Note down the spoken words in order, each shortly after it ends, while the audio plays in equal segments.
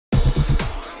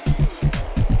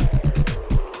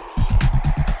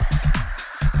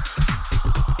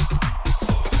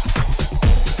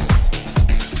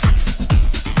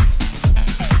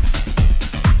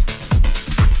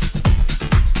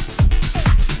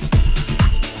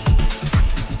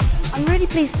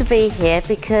really pleased to be here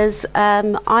because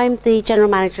I'm the General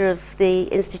Manager of the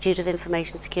Institute of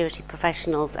Information Security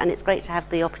Professionals, and it's great to have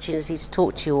the opportunity to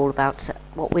talk to you all about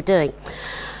what we're doing.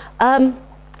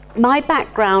 My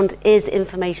background is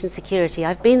information security.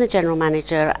 I've been the General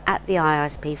Manager at the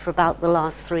IISP for about the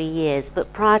last 3 years,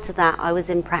 but prior to that I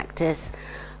was in practice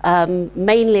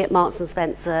mainly at Marks &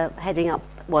 Spencer, setting up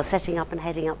and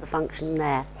heading up the function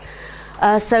there.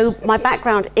 So my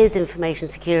background is information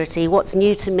security. What's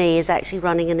new to me is actually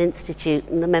running an institute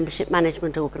and a membership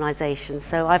management organisation.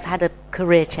 So I've had a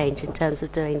career change in terms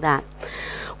of doing that.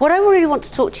 What I really want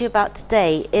to talk to you about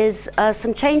today is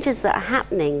some changes that are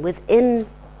happening within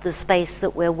the space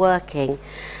that we're working.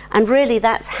 And really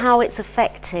that's how it's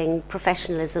affecting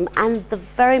professionalism and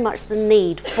very much the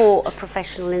need for a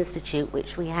professional institute,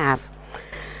 which we have.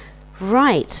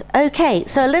 Right, okay,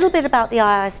 so a little bit about the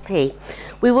IISP.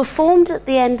 We were formed at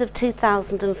the end of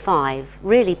 2005,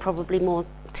 really probably more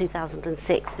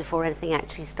 2006 before anything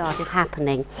actually started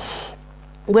happening.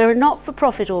 We're a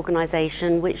not-for-profit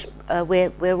organisation, which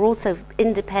we're also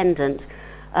independent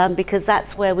because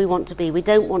that's where we want to be. We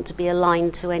don't want to be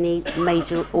aligned to any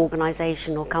major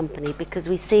organisation or company because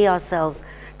we see ourselves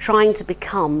trying to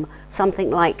become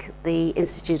something like the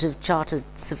Institute of Chartered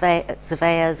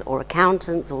Surveyors or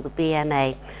Accountants or the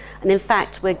BMA. And in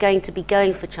fact, we're going to be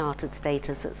going for chartered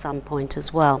status at some point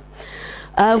as well.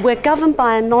 We're governed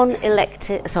by an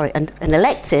elected,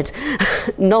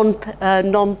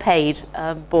 non-paid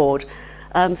board.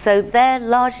 So they're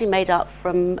largely made up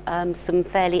from some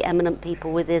fairly eminent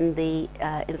people within the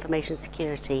information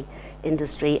security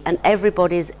industry, and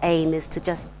everybody's aim is to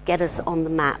just get us on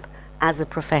the map as a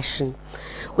profession.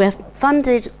 We're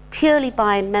funded purely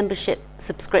by membership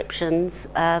subscriptions,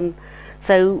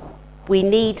 so we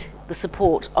need the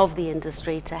support of the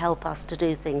industry to help us to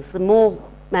do things. The more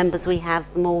members we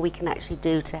have, the more we can actually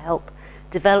do to help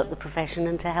develop the profession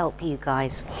and to help you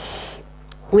guys.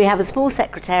 We have a small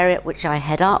secretariat which I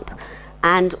head up,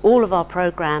 and all of our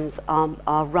programs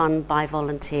are run by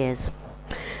volunteers.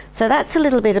 So that's a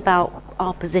little bit about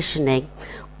our positioning.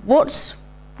 What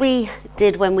we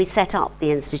did when we set up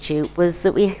the Institute was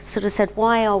that we sort of said,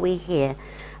 why are we here?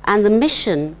 And the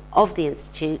mission of the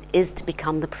Institute is to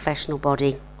become the professional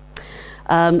body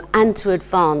and to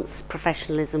advance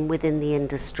professionalism within the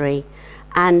industry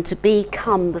and to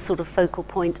become the sort of focal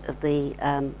point of the,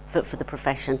 for the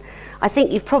profession. I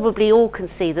think you've probably all can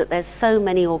see that there's so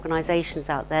many organisations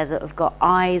out there that have got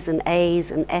I's and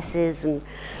A's and S's, and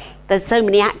there's so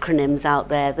many acronyms out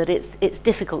there that it's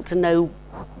difficult to know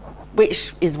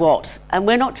which is what. And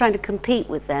we're not trying to compete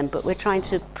with them, but we're trying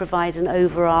to provide an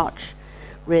overarch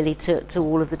really to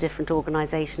all of the different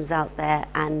organisations out there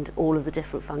and all of the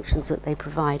different functions that they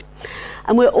provide.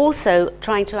 And we're also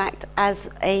trying to act as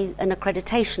an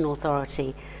accreditation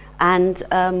authority, and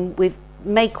we've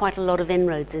made quite a lot of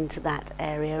inroads into that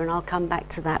area, and I'll come back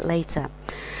to that later.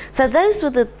 So those were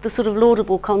the sort of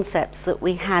laudable concepts that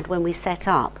we had when we set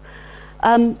up.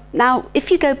 Now,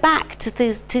 if you go back to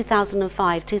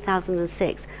 2005,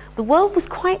 2006, the world was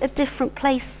quite a different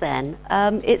place then.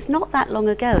 It's not that long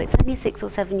ago, it's only 6 or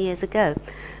 7 years ago.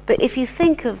 But if you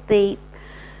think of the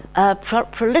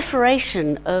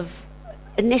proliferation of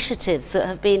initiatives that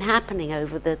have been happening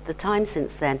over the time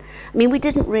since then, I mean, we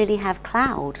didn't really have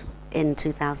cloud in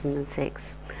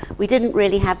 2006. We didn't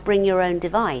really have bring your own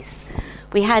device.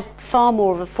 We had far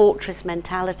more of a fortress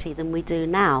mentality than we do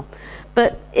now.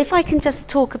 But if I can just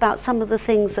talk about some of the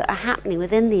things that are happening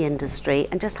within the industry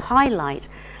and just highlight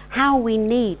how we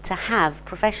need to have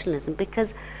professionalism,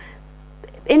 because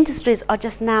industries are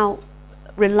just now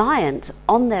reliant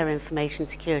on their information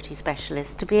security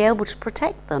specialists to be able to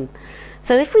protect them.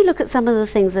 So if we look at some of the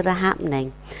things that are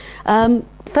happening,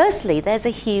 firstly, there's a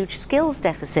huge skills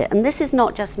deficit, and this is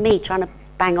not just me trying to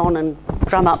bang on and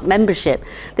drum up membership.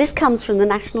 This comes from the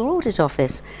National Audit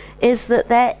Office, is that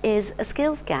there is a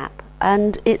skills gap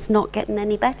and it's not getting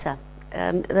any better.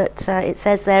 It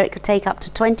says there it could take up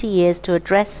to 20 years to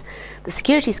address the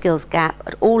security skills gap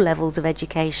at all levels of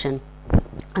education,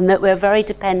 and that we're very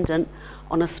dependent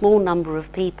on a small number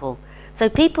of people. So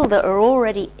people that are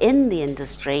already in the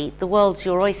industry, the world's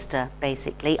your oyster,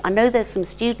 basically. I know there's some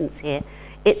students here.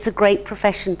 It's a great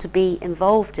profession to be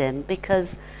involved in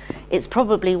because it's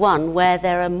probably one where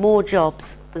there are more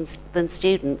jobs than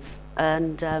students,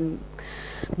 and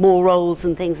more roles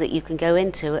and things that you can go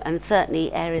into, and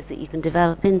certainly areas that you can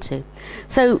develop into.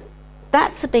 So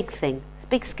that's a big thing. It's a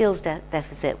big skills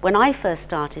deficit. When I first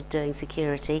started doing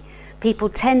security, people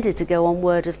tended to go on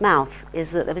word of mouth,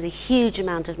 is that there was a huge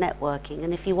amount of networking,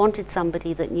 and if you wanted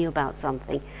somebody that knew about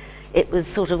something, it was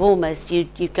sort of almost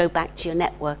you'd go back to your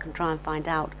network and try and find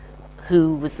out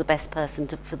who was the best person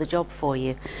for the job for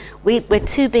you. We're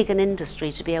too big an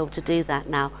industry to be able to do that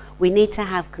now. We need to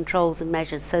have controls and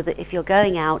measures so that if you're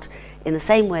going out in the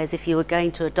same way as if you were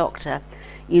going to a doctor,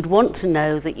 you'd want to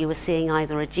know that you were seeing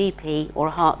either a GP or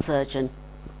a heart surgeon.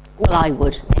 Well, I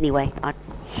would anyway.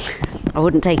 I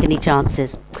wouldn't take any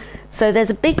chances. So there's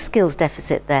a big skills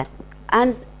deficit there.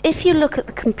 And if you look at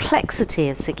the complexity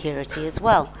of security as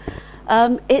well,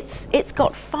 it's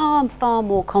got far, far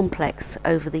more complex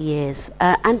over the years,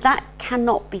 and that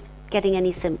cannot be getting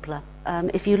any simpler.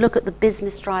 If you look at the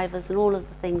business drivers and all of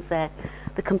the things there,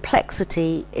 the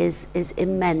complexity is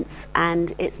immense,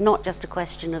 and it's not just a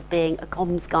question of being a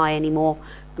comms guy anymore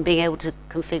and being able to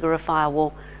configure a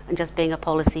firewall and just being a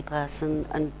policy person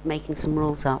and making some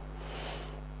rules up.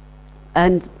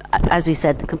 And as we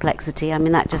said, the complexity, I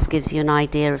mean, that just gives you an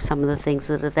idea of some of the things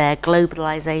that are there.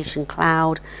 Globalization,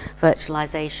 cloud,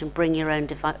 virtualization, bring your own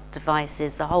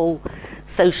devices, the whole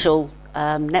social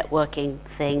networking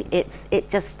thing. It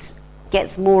just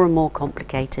gets more and more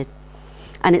complicated,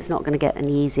 and it's not going to get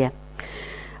any easier.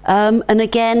 And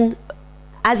again,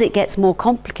 as it gets more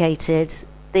complicated,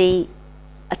 the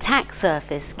attack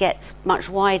surface gets much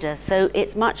wider, so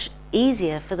it's much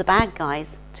easier for the bad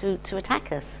guys to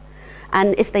attack us.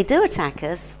 And if they do attack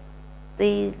us,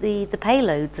 the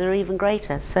payloads are even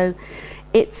greater. So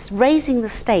it's raising the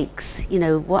stakes, you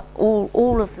know,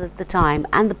 all of the time,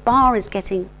 and the bar is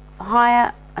getting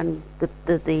higher, and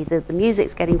the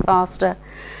music's getting faster,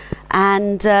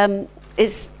 and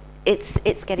it's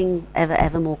getting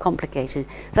ever more complicated.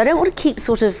 So I don't want to keep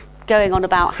sort of going on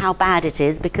about how bad it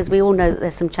is, because we all know that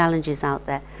there's some challenges out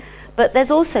there. But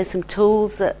there's also some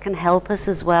tools that can help us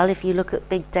as well. If you look at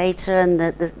big data and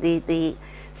the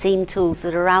SIEM tools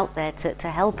that are out there to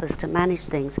help us to manage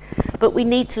things. But we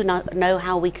need to know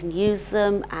how we can use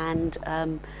them and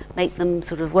make them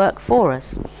sort of work for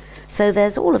us. So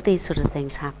there's all of these sort of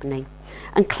things happening.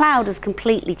 And cloud has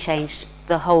completely changed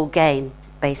the whole game,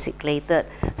 basically, that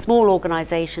small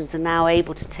organizations are now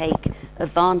able to take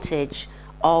advantage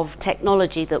of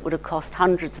technology that would have cost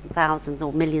hundreds of thousands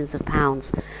or millions of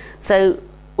pounds. So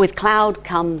with cloud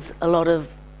comes a lot of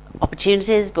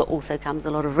opportunities, but also comes a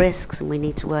lot of risks, and we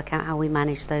need to work out how we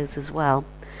manage those as well.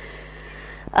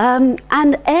 And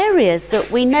areas that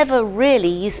we never really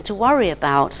used to worry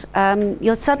about.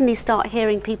 You'll suddenly start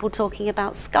hearing people talking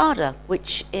about SCADA,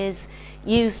 which is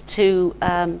used to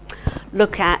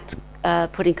look at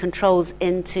putting controls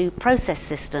into process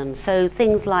systems. So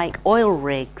things like oil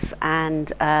rigs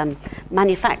and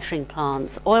manufacturing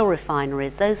plants, oil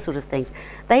refineries, those sort of things.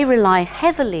 They rely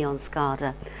heavily on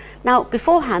SCADA. Now,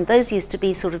 beforehand, those used to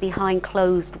be sort of behind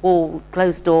closed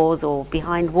doors or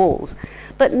behind walls.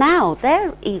 But now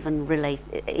they're even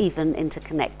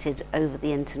interconnected over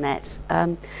the internet.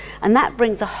 And that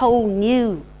brings a whole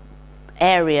new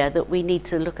area that we need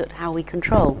to look at how we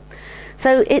control.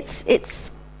 So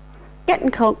it's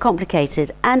getting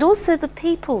complicated, and also the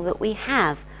people that we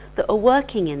have that are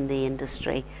working in the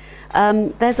industry.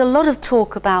 There's a lot of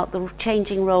talk about the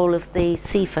changing role of the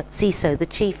CISO, the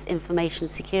Chief Information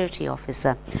Security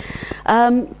Officer.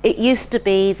 It used to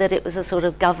be that it was a sort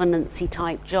of governance-y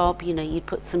type job. You know, you'd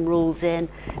put some rules in,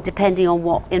 depending on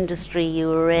what industry you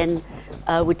were in,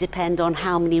 would depend on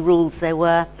how many rules there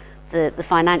were. The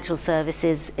financial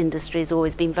services industry has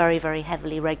always been very, very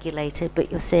heavily regulated, but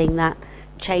you're seeing that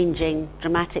changing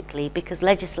dramatically because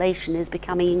legislation is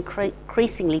becoming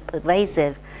increasingly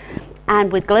pervasive,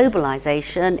 and with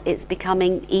globalization it's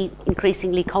becoming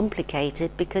increasingly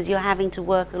complicated because you're having to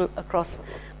work across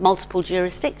multiple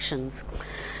jurisdictions.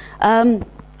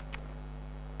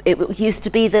 It used to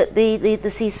be that the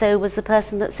CISO was the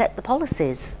person that set the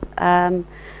policies, and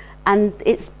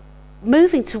it's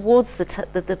moving towards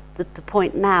the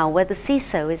point now where the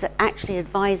CISO is actually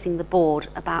advising the board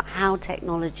about how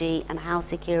technology and how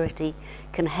security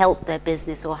can help their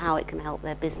business, or how it can help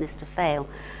their business to fail.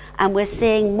 And we're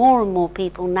seeing more and more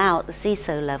people now at the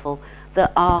CISO level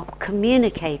that are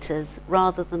communicators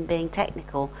rather than being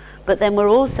technical. But then we're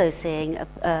also seeing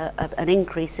an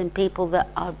increase in people that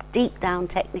are deep down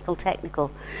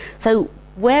technical. So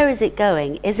where is it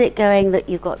going? Is it going that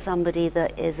you've got somebody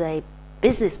that is a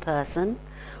business person,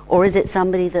 or is it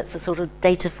somebody that's a sort of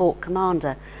data fork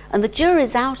commander? And the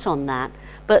jury's out on that,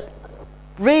 but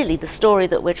really the story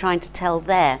that we're trying to tell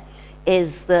there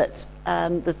is that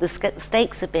the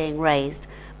stakes are being raised,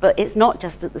 but it's not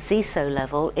just at the CISO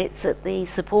level, it's at the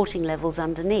supporting levels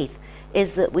underneath,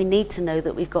 is that we need to know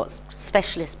that we've got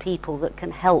specialist people that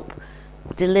can help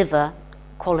deliver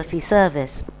quality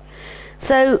service.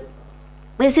 So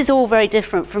this is all very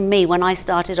different from me when I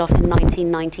started off in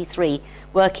 1993,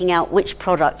 working out which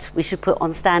product we should put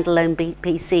on standalone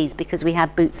PCs because we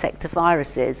had boot sector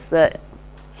viruses that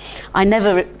I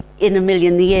never in a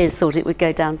million years thought it would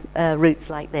go down routes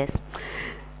like this.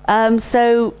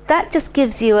 So that just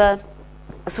gives you a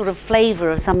sort of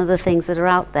flavour of some of the things that are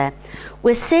out there.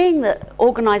 We're seeing that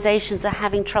organisations are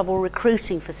having trouble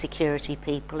recruiting for security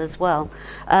people as well.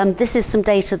 This is some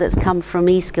data that's come from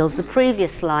eSkills. The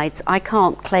previous slides, I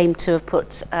can't claim to have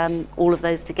put all of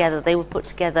those together. They were put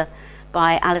together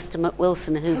by Alistair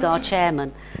McWilson, who's our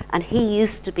chairman, and he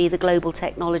used to be the Global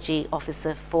Technology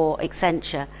Officer for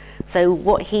Accenture. So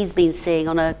what he's been seeing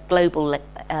on a global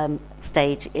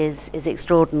stage is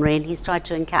extraordinary, and he's tried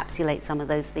to encapsulate some of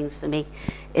those things for me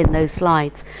in those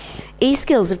slides.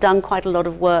 eSkills have done quite a lot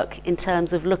of work in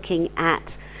terms of looking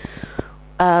at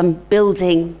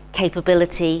building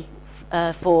capability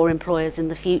for employers in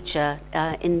the future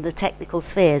in the technical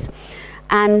spheres.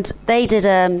 And they did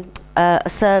a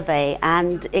survey,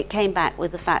 and it came back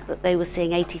with the fact that they were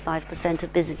seeing 85%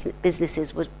 of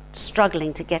businesses were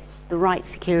struggling to get the right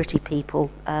security people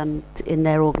in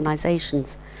their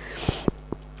organisations.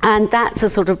 And that's a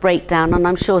sort of breakdown, and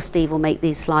I'm sure Steve will make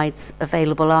these slides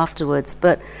available afterwards.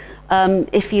 But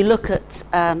if you look at,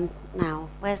 now,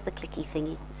 where's the clicky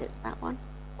thingy? Is it that one?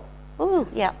 Oh,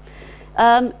 yeah.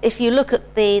 If you look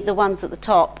at the ones at the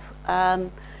top,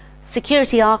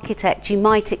 security architect you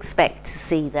might expect to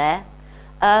see there,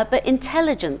 but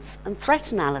intelligence and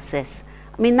threat analysis,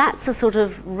 I mean, that's a sort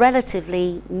of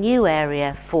relatively new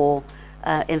area for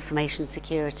information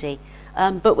security.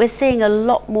 But we're seeing a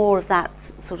lot more of that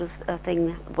sort of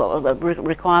thing, well,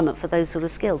 requirement for those sort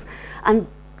of skills. And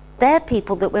they're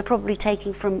people that we're probably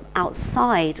taking from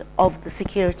outside of the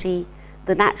security,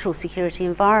 the natural security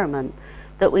environment,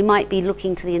 that we might be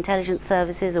looking to the intelligence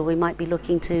services, or we might be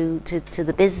looking to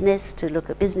the business, to look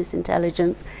at business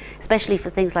intelligence, especially for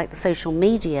things like the social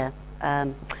media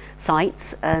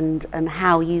sites and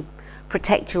how you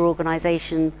protect your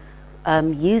organisation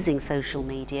using social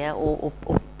media or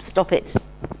stop it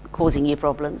causing you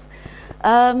problems.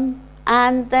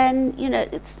 And then, you know,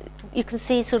 you can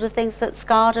see sort of things that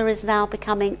SCADA is now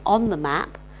becoming on the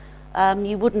map.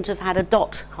 You wouldn't have had a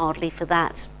dot hardly for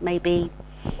that maybe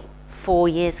 4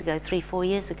 years ago, 3-4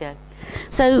 years ago.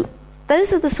 So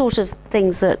those are the sort of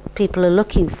things that people are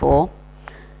looking for.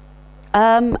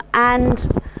 And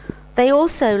they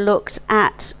also looked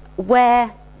at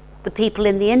where the people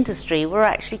in the industry were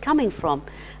actually coming from.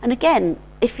 And again,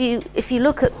 if you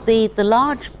look at the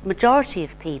large majority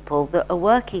of people that are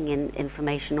working in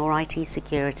information or IT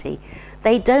security,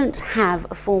 they don't have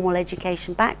a formal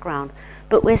education background.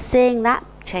 But we're seeing that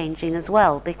changing as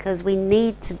well, because we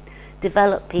need to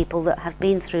develop people that have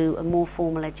been through a more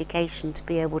formal education to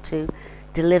be able to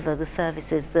deliver the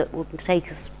services that will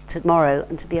take us tomorrow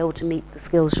and to be able to meet the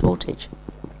skills shortage.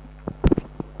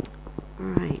 All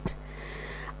right.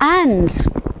 And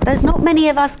there's not many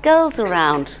of us girls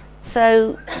around.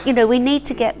 So, you know, we need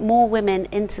to get more women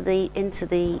into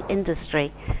the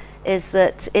industry. Is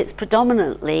that it's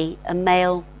predominantly a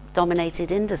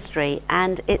male-dominated industry,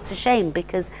 and it's a shame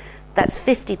because that's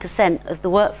 50% of the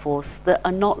workforce that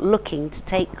are not looking to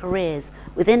take careers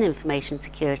within information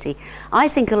security. I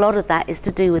think a lot of that is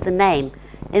to do with the name,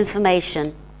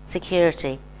 information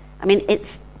security. I mean,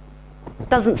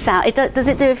 doesn't sound. Does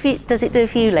it do a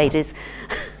few ladies?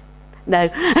 No.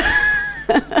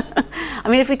 I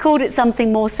mean, if we called it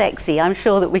something more sexy, I'm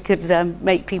sure that we could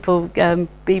make people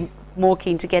be more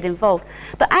keen to get involved.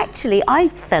 But actually, I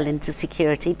fell into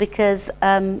security because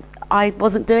I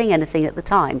wasn't doing anything at the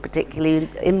time, particularly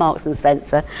in Marks and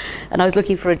Spencer, and I was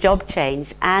looking for a job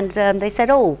change. And they said,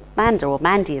 "Oh, Manda," or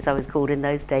Mandy as I was called in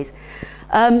those days,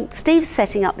 Steve's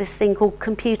setting up this thing called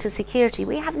computer security.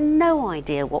 We have no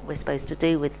idea what we're supposed to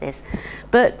do with this,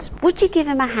 but would you give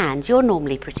him a hand? You're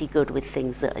normally pretty good with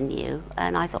things that are new."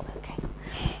 And I thought, okay,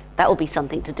 that will be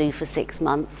something to do for 6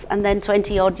 months, and then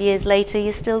 20 odd years later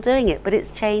you're still doing it. But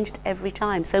it's changed every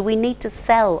time, so we need to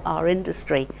sell our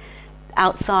industry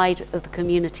outside of the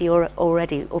community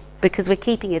already, because we're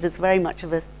keeping it as very much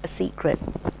of a secret.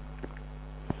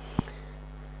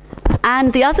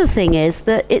 And the other thing is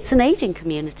that it's an aging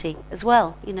community as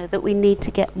well, you know, that we need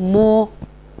to get more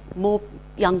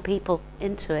young people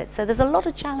into it. So there's a lot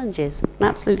of challenges, an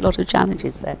absolute lot of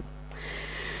challenges there.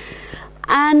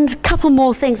 And a couple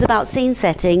more things about scene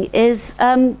setting is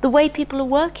the way people are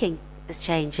working is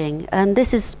changing. And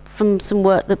this is from some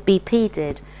work that BP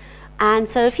did. And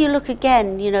so if you look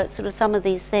again, you know, at sort of some of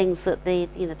these things that the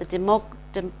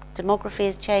demography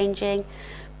is changing,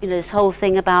 you know, this whole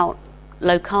thing about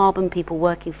low carbon, people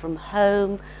working from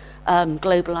home,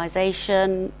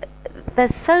 globalization.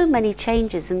 There's so many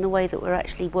changes in the way that we're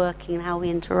actually working and how we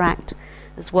interact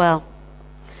as well.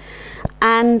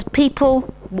 And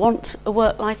people want a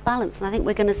work-life balance, and I think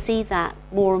we're going to see that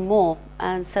more and more.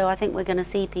 And so I think we're going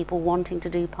to see people wanting to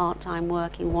do part-time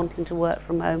working, wanting to work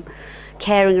from home,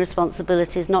 caring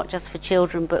responsibilities, not just for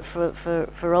children, but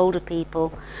for older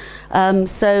people.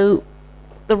 So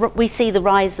we see the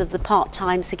rise of the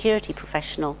part-time security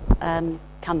professional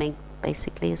coming,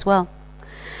 basically, as well.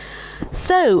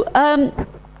 So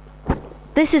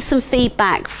this is some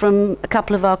feedback from a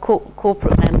couple of our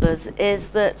corporate members, is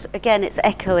that, again, it's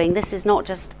echoing. This is not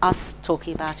just us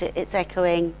talking about it, it's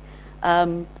echoing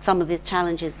some of the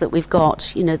challenges that we've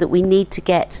got, you know, that we need to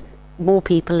get more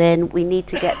people in, we need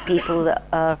to get people that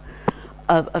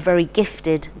are very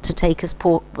gifted to take us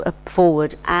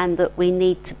forward, and that we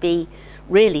need to be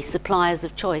really suppliers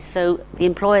of choice. So the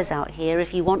employers out here,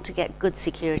 if you want to get good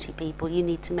security people, you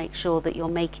need to make sure that you're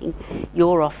making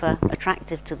your offer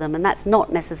attractive to them, and that's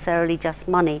not necessarily just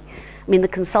money. I mean, the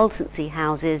consultancy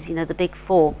houses, you know, the big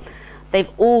four, they've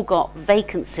all got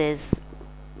vacancies,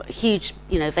 huge,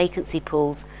 you know, vacancy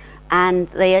pools, and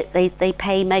they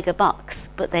pay mega bucks,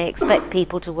 but they expect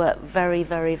people to work very,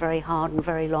 very, very hard and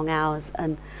very long hours,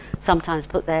 and sometimes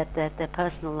put their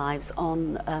personal lives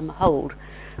on hold.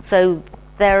 So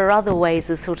there are other ways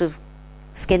of sort of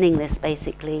skinning this,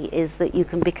 basically, is that you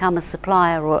can become a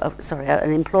supplier, or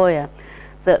an employer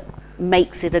that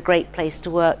makes it a great place to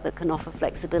work, that can offer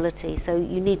flexibility. So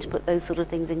you need to put those sort of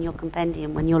things in your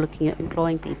compendium when you're looking at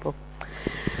employing people,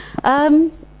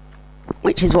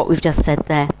 which is what we've just said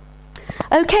there.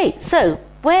 Okay, so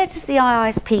where does the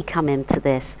IISP come into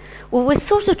this? Well, we're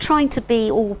sort of trying to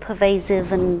be all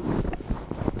pervasive and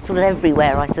sort of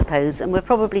everywhere, I suppose, and we're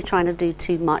probably trying to do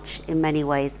too much in many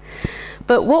ways.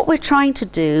 But what we're trying to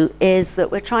do is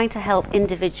that we're trying to help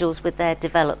individuals with their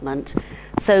development.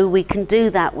 So we can do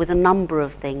that with a number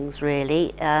of things,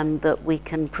 really, that we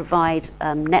can provide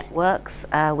networks.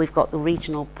 We've got the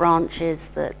regional branches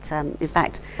that, in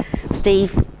fact,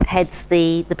 Steve heads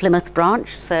the Plymouth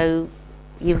branch, so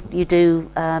you do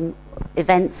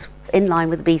events in line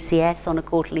with the BCS on a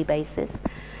quarterly basis,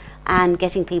 and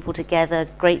getting people together,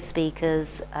 great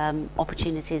speakers,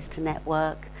 opportunities to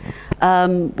network.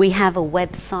 We have a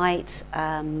website,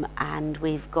 and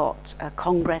we've got a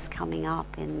Congress coming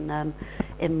up in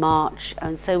March,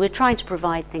 and so we're trying to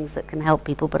provide things that can help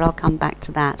people, but I'll come back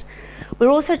to that.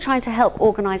 We're also trying to help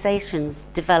organisations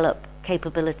develop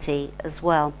capability as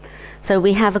well. So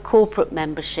we have a corporate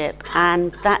membership,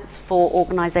 and that's for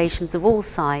organisations of all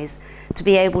size to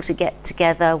be able to get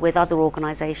together with other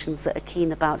organisations that are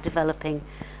keen about developing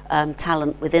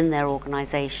talent within their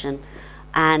organisation,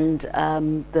 and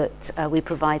that we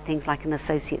provide things like an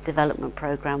associate development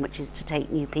programme, which is to take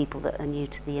new people that are new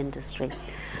to the industry.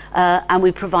 And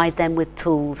we provide them with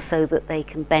tools so that they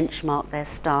can benchmark their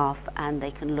staff, and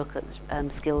they can look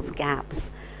at skills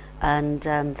gaps and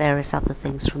various other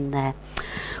things from there.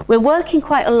 We're working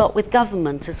quite a lot with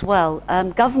government as well.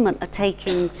 Government are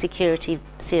taking security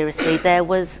seriously. There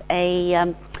was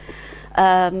an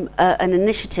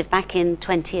initiative back in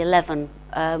 2011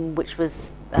 which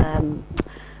was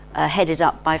headed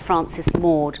up by Francis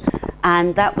Maud,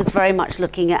 and that was very much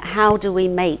looking at how do we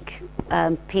make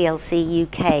PLC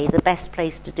UK the best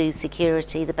place to do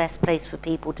security, the best place for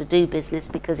people to do business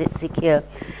because it's secure.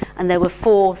 And there were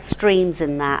 4 streams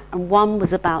in that, and one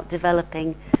was about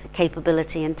developing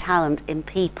capability and talent in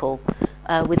people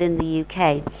within the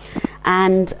UK.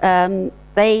 And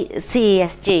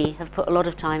CESG have put a lot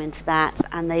of time into that,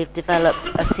 and they've developed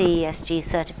a CESG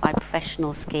certified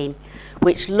professional scheme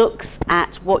which looks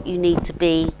at what you need to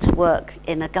be to work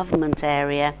in a government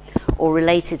area or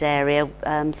related area.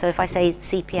 So if I say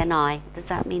CPNI, does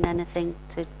that mean anything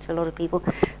to a lot of people?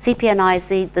 CPNI is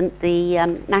the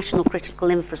National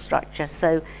Critical Infrastructure,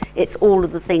 so it's all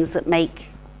of the things that make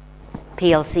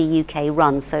PLC UK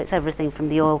run. So it's everything from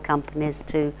the oil companies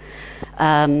to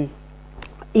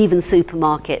even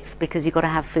supermarkets, because you've got to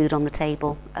have food on the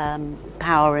table,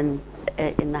 power in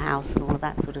the house and all of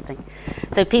that sort of thing.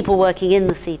 So people working in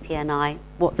the CPNI,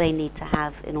 what they need to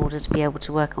have in order to be able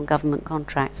to work on government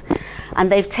contracts.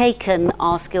 And they've taken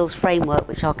our skills framework,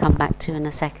 which I'll come back to in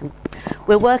a second.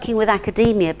 We're working with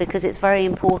academia because it's very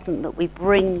important that we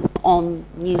bring on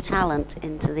new talent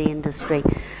into the industry.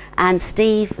 And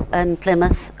Steve and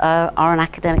Plymouth are an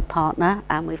academic partner,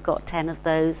 and we've got 10 of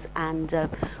those, and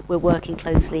we're working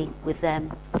closely with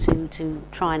them to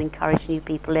try and encourage new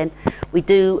people in. We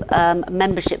do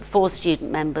membership for student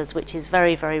members, which is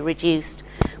very, very reduced,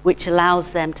 which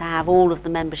allows them to have all of the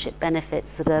membership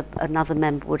benefits that another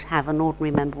member would have, an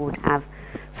ordinary member would have,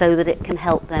 so that it can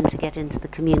help them to get into the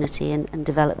community and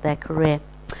develop their career.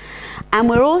 And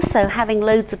we're also having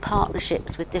loads of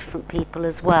partnerships with different people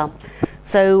as well.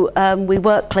 So we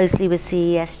work closely with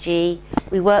CESG,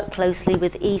 we work closely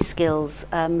with eSkills,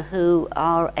 who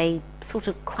are a sort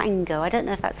of quango. I don't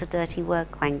know if that's a dirty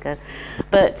word, quango,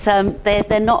 but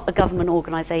they're not a government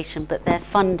organisation, but they're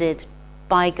funded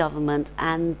by government,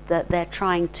 and that they're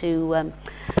trying to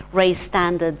raise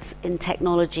standards in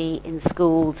technology in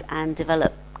schools and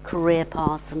develop career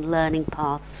paths and learning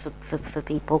paths for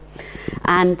people.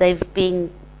 And they've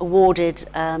been awarded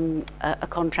a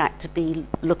contract to be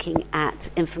looking at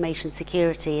information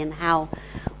security and how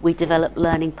we develop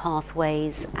learning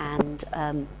pathways and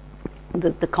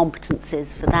the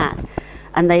competencies for that.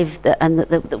 And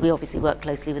that we obviously work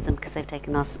closely with them because they've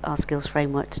taken our skills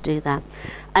framework to do that.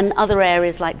 And other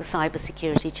areas like the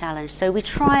cybersecurity challenge. So we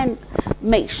try and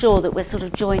make sure that we're sort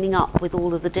of joining up with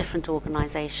all of the different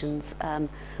organisations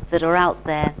that are out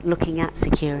there looking at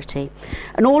security.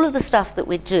 And all of the stuff that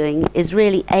we're doing is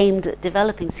really aimed at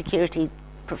developing security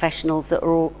professionals that are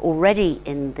already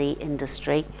in the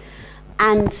industry,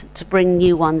 and to bring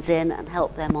new ones in and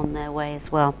help them on their way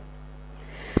as well.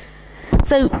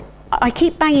 So I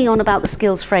keep banging on about the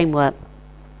skills framework.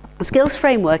 The skills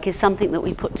framework is something that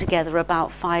we put together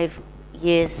about 5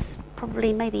 years,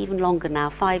 probably maybe even longer now,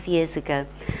 5 years ago.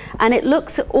 And it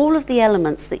looks at all of the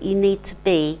elements that you need to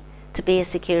be a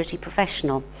security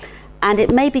professional. And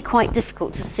it may be quite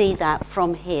difficult to see that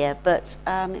from here, but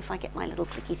if I get my little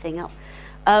clicky thing up,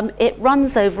 it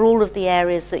runs over all of the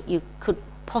areas that you could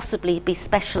possibly be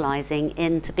specialising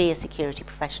in to be a security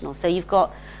professional. So you've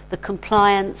got the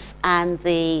compliance and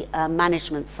the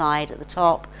management side at the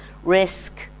top,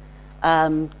 risk,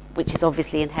 which is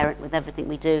obviously inherent with everything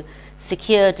we do,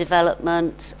 secure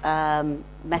development,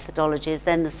 methodologies,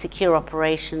 then the secure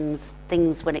operations,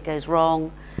 things when it goes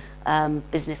wrong,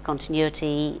 business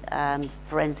continuity,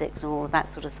 forensics and all of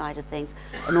that sort of side of things,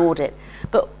 and audit.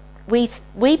 But we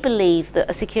believe that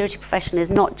a security profession is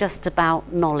not just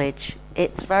about knowledge.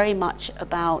 It's very much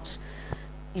about,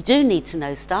 you do need to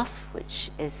know stuff, which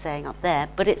is saying up there,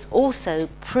 but it's also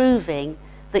proving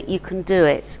that you can do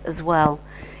it as well.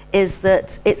 Is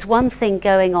that it's one thing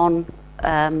going on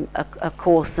a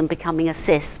course and becoming a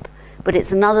CISP, but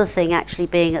it's another thing actually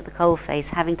being at the coalface,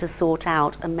 having to sort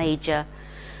out a major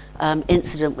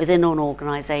incident within an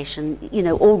organisation. You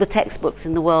know, all the textbooks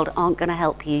in the world aren't going to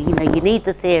help you. You know, you need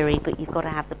the theory, but you've got to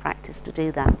have the practice to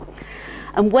do that.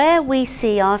 And where we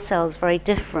see ourselves very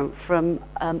different from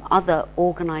other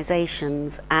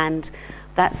organisations, and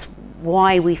that's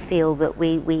why we feel that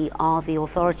we are the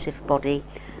authoritative body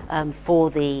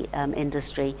for the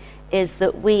industry, is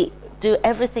that we do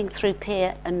everything through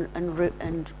peer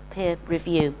and peer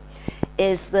review.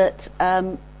 Is that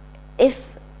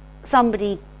if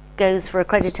somebody goes for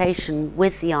accreditation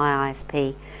with the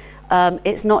IISP,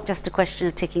 it's not just a question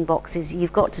of ticking boxes.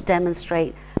 You've got to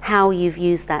demonstrate how you've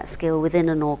used that skill within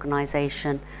an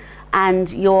organisation,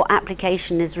 and your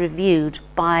application is reviewed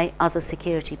by other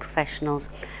security professionals.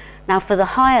 Now, for the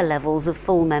higher levels of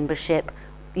full membership,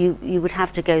 you would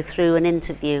have to go through an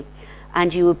interview,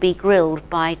 and you would be grilled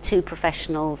by 2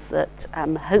 professionals that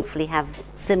hopefully have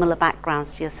similar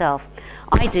backgrounds to yourself.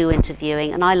 I do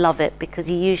interviewing, and I love it because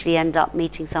you usually end up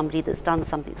meeting somebody that's done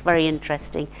something that's very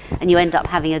interesting, and you end up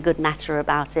having a good natter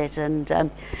about it,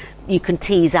 and you can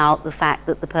tease out the fact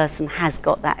that the person has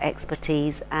got that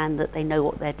expertise and that they know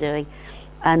what they're doing.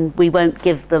 And we won't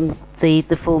give them the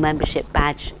full membership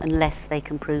badge unless they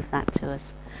can prove that to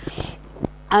us.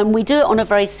 And we do it on a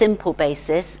very simple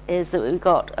basis, is that we've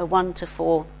got a 1 to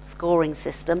 4 scoring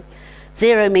system.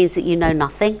 0 means that you know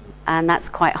nothing, and that's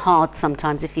quite hard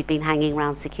sometimes if you've been hanging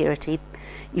around security.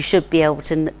 You should be able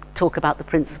to talk about the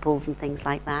principles and things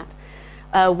like that.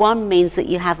 1 means that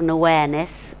you have an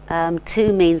awareness.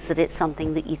 2 means that it's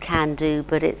something that you can do,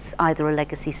 but it's either a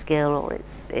legacy skill or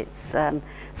it's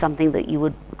something that you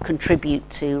would contribute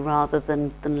to rather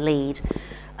than lead.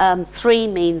 3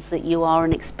 means that you are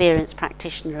an experienced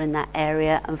practitioner in that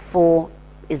area, and 4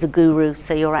 is a guru,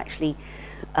 so you're actually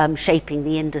shaping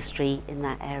the industry in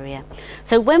that area.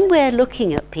 So when we're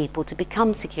looking at people to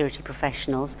become security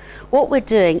professionals, what we're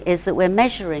doing is that we're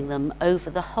measuring them over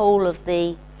the whole of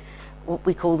the, what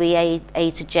we call the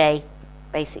A to J,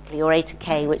 basically, or A to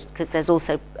K, because there's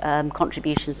also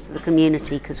contributions to the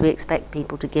community, because we expect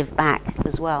people to give back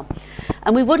as well.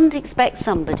 And we wouldn't expect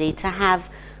somebody to have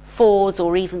 4s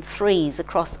or even 3s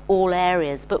across all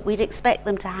areas, but we'd expect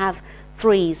them to have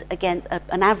 3s against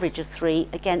an average of 3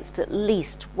 against at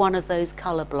least one of those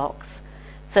colour blocks.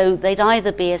 So they'd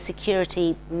either be a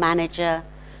security manager,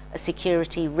 a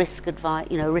security risk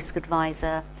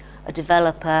advisor, a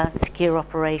developer, secure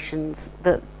operations.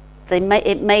 That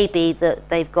it may be that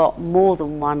they've got more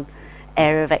than one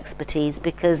area of expertise,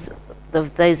 because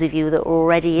those of you that are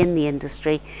already in the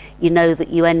industry, you know that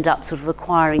you end up sort of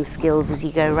acquiring skills as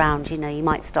you go around. You know, you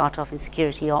might start off in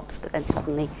security ops, but then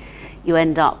suddenly you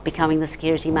end up becoming the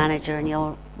security manager, and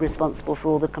you're responsible for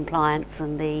all the compliance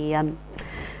and the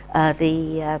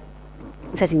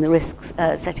setting the risks,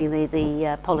 setting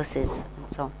the policies,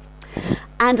 and so on.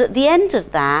 And at the end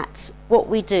of that, what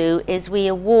we do is we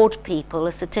award people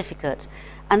a certificate,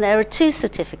 and there are 2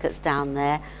 certificates down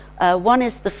there. One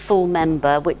is the full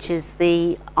member, which is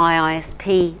the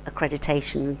IISP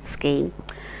accreditation scheme.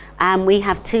 And we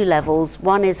have 2 levels.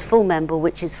 One is full member,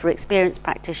 which is for experienced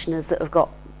practitioners that have got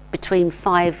between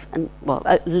 5 and, well,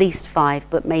 at least 5,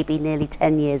 but maybe nearly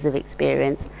 10 years of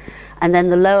experience. And then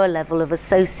the lower level of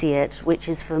associate, which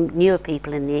is for newer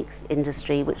people in the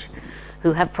industry,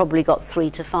 who have probably got 3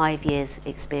 to 5 years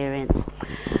experience.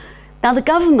 Now, the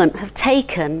government have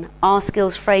taken our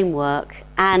skills framework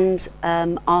and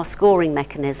our scoring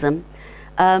mechanism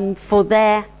for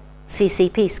their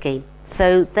CCP scheme.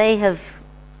 So they have,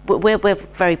 we're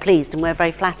very pleased and we're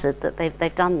very flattered that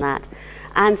they've done that.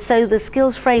 And so the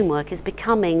skills framework is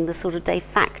becoming the sort of de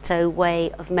facto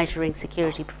way of measuring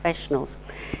security professionals.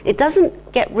 It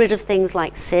doesn't get rid of things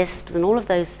like CISPs and all of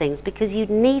those things, because you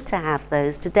need to have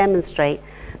those to demonstrate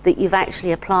that you've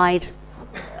actually applied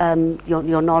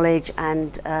your knowledge,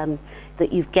 and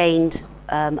that you've gained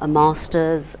a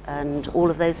master's and all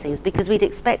of those things, because we'd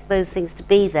expect those things to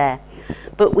be there,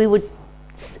 but we would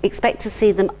expect to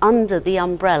see them under the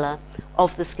umbrella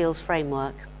of the skills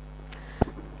framework.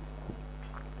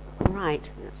 Right,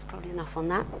 that's probably enough on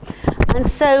that. And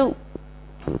so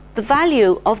the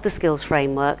value of the skills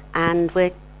framework, and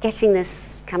we're getting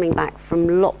this coming back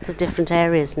from lots of different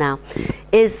areas now,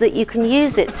 is that you can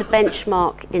use it to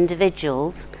benchmark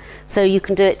individuals. So you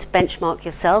can do it to benchmark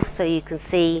yourself, so you can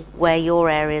see where your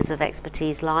areas of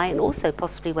expertise lie, and also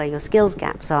possibly where your skills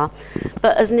gaps are.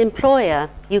 But as an employer,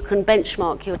 you can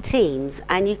benchmark your teams,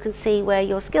 and you can see where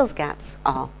your skills gaps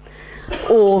are.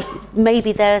 Or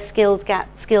maybe there are skills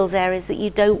areas that you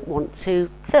don't want to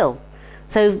fill.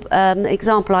 So the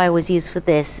example I always use for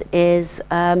this is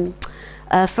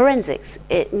forensics.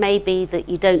 It may be that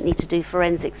you don't need to do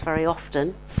forensics very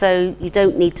often, so you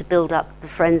don't need to build up the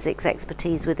forensics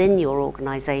expertise within your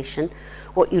organisation.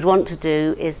 What you'd want to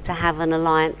do is to have an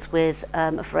alliance with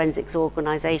a forensics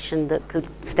organisation that could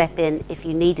step in if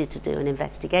you needed to do an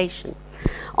investigation.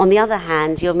 On the other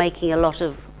hand, you're making a lot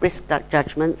of risk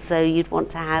judgments, so you'd want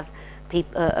to have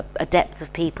a depth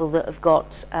of people that have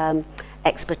got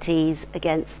expertise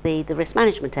against the risk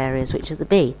management areas, which are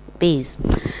the Bs.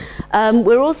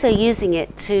 We're also using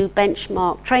it to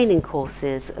benchmark training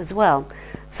courses as well.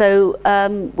 So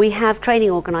we have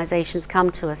training organisations come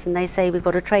to us and they say, we've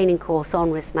got a training course on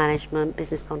risk management,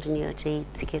 business continuity,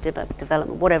 security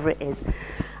development, whatever it is.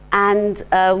 And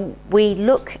we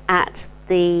look at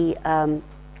the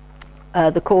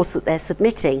course that they're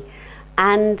submitting,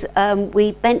 and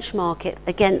we benchmark it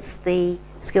against the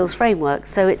skills framework.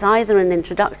 So it's either an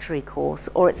introductory course,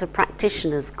 or it's a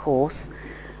practitioner's course,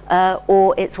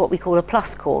 or it's what we call a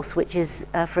plus course, which is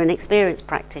for an experienced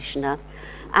practitioner.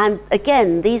 And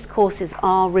again, these courses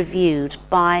are reviewed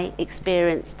by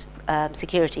experienced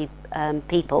security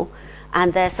people,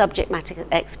 and they're subject matter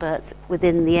experts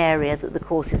within the area that the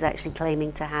course is actually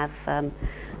claiming to have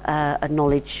a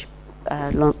knowledge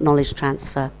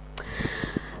transfer.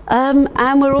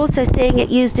 And we're also seeing it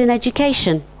used in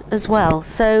education as well,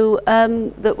 so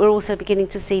that we're also beginning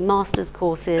to see master's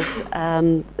courses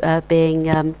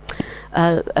being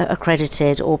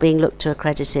accredited or being looked to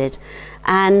accredited.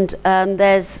 And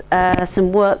there's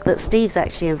some work that Steve's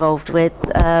actually involved with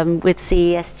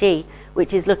CESG,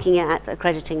 which is looking at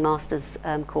accrediting master's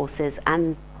courses,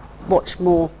 and watch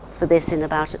more for this in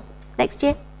about next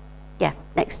year? Yeah,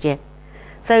 next year.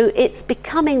 So it's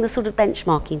becoming the sort of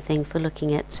benchmarking thing for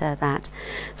looking at that.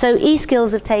 So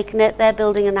eSkills have taken it. They're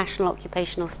building a national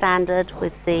occupational standard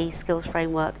with the skills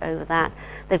framework over that.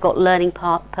 They've got learning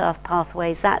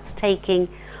pathways. That's taking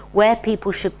where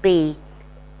people should be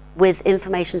with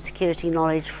information security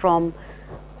knowledge from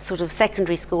sort of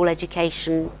secondary school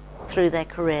education through their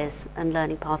careers and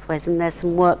learning pathways, and there's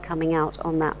some work coming out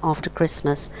on that after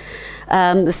Christmas.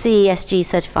 The CESG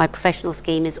Certified Professional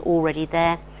Scheme is already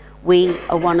there. We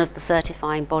are one of the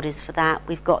certifying bodies for that.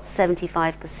 We've got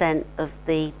 75% of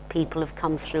the people have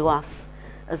come through us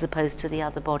as opposed to the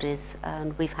other bodies,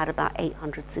 and we've had about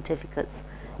 800 certificates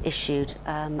issued,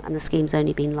 and the scheme's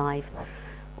only been live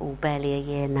barely a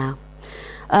year now.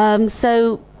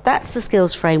 So that's the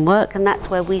skills framework, and that's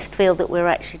where we feel that we're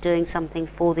actually doing something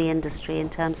for the industry in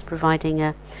terms of providing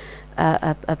a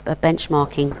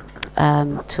benchmarking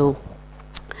tool.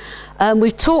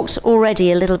 We've talked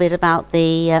already a little bit about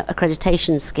the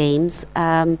accreditation schemes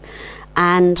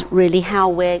and really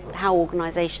how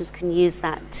organisations can use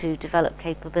that to develop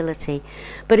capability.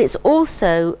 But it's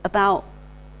also about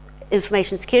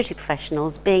information security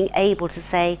professionals being able to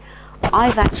say,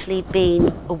 I've actually been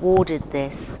awarded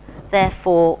this,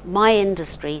 therefore my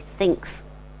industry thinks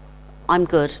I'm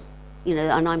good, you know,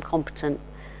 and I'm competent.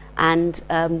 And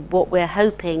what we're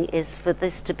hoping is for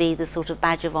this to be the sort of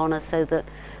badge of honour, so that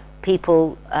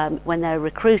people, when they're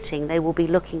recruiting, they will be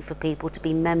looking for people to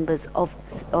be members of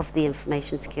the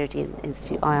Information Security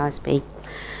Institute, IISP.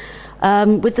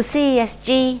 With the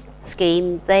CESG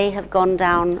scheme, they have gone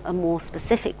down a more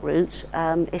specific route.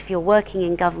 If you're working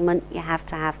in government, you have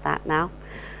to have that now.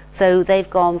 So they've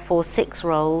gone for 6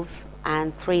 roles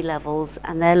and 3 levels,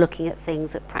 and they're looking at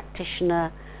things at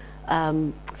practitioner,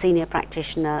 senior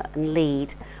practitioner and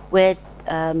lead. We're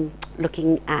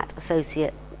looking at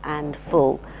associate and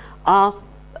full. Our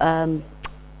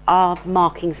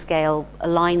marking scale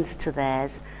aligns to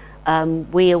theirs.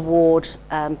 We award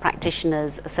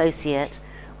practitioners associate.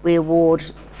 We award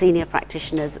senior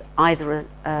practitioners either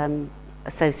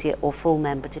associate or full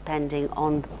member, depending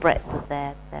on the breadth of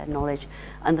their knowledge,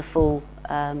 and the full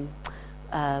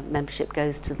membership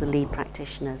goes to the lead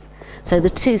practitioners. So the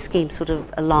 2 schemes sort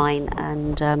of align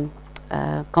and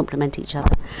complement each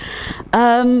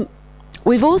other.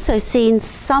 We've also seen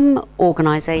some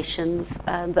organisations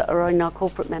that are in our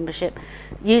corporate membership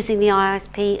using the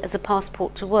IISP as a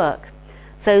passport to work.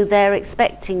 So they're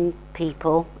expecting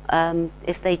people,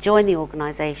 if they join the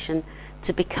organisation,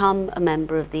 to become a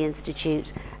member of the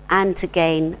Institute and to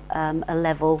gain a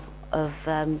level of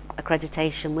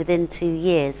accreditation within 2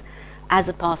 years as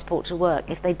a passport to work.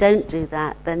 If they don't do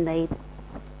that, then they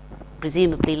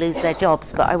presumably lose their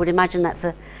jobs, but I would imagine that's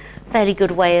a fairly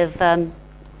good way of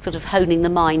sort of honing the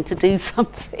mind to do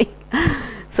something.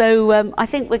 So I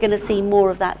think we're going to see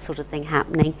more of that sort of thing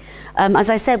happening. As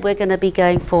I said, we're going to be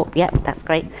going for, that's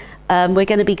great. We're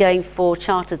going to be going for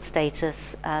chartered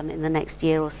status in the next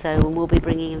year or so, and we'll be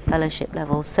bringing in fellowship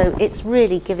levels. So it's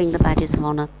really giving the badges of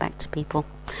honour back to people.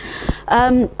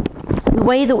 The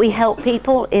way that we help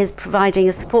people is providing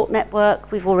a support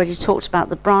network. We've already talked about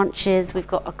the branches. We've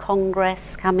got a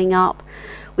congress coming up.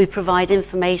 We provide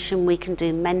information. We can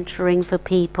do mentoring for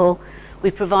people.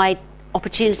 We provide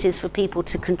opportunities for people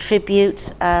to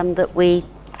contribute, that we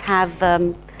have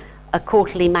a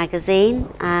quarterly magazine,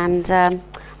 and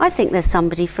I think there's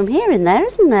somebody from here in there,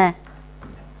 isn't there?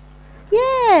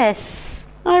 Yes,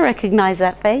 I recognise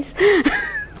that face.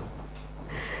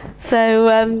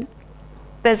 So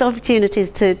there's opportunities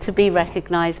to be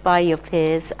recognised by your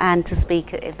peers and to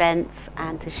speak at events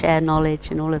and to share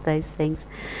knowledge and all of those things.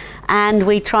 And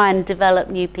we try and develop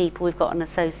new people. We've got an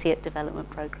associate development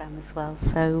programme as well.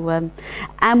 So,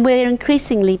 and we're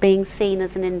increasingly being seen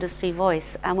as an industry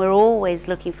voice, and we're always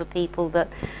looking for people that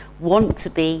want to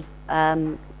be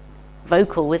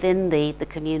vocal within the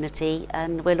community,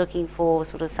 and we're looking for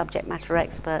sort of subject matter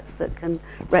experts that can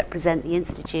represent the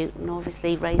Institute and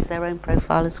obviously raise their own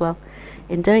profile as well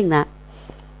in doing that.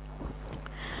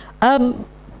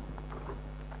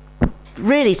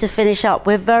 Really, to finish up,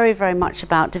 we're very, very much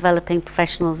about developing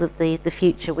professionals of the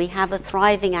future. We have a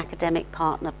thriving academic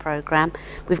partner programme.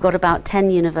 We've got about 10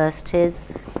 universities.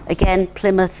 Again,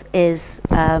 Plymouth is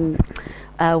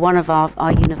one of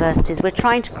our universities. We're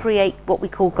trying to create what we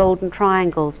call golden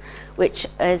triangles, which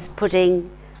is putting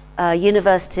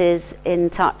universities in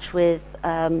touch with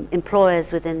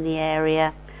employers within the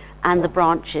area and the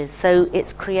branches. So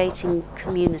it's creating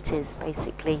communities,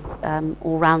 basically,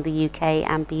 all around the UK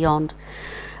and beyond.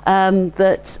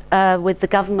 That with the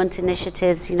government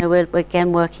initiatives, you know, we're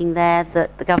again working there,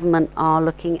 that the government are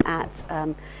looking at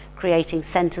creating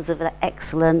centres of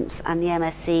excellence, and the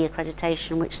MSc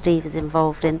accreditation, which Steve is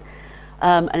involved in,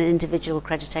 and individual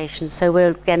accreditation. So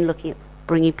we're again looking at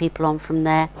bringing people on from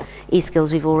there.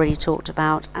 E-skills we've already talked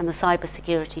about, and the cyber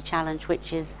security challenge,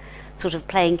 which is sort of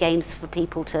playing games for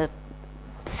people to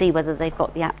see whether they've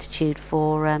got the aptitude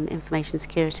for information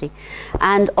security.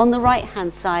 And on the right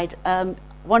hand side,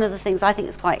 one of the things I think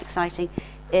is quite exciting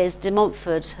is De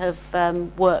Montfort have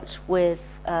worked with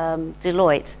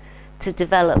Deloitte to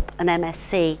develop an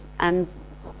MSc, and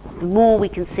the more we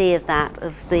can see of that,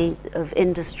 of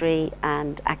industry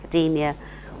and academia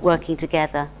working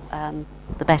together,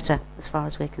 the better, as far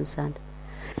as we're concerned.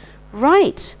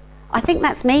 Right, I think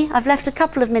that's me. I've left a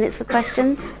couple of minutes for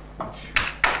questions.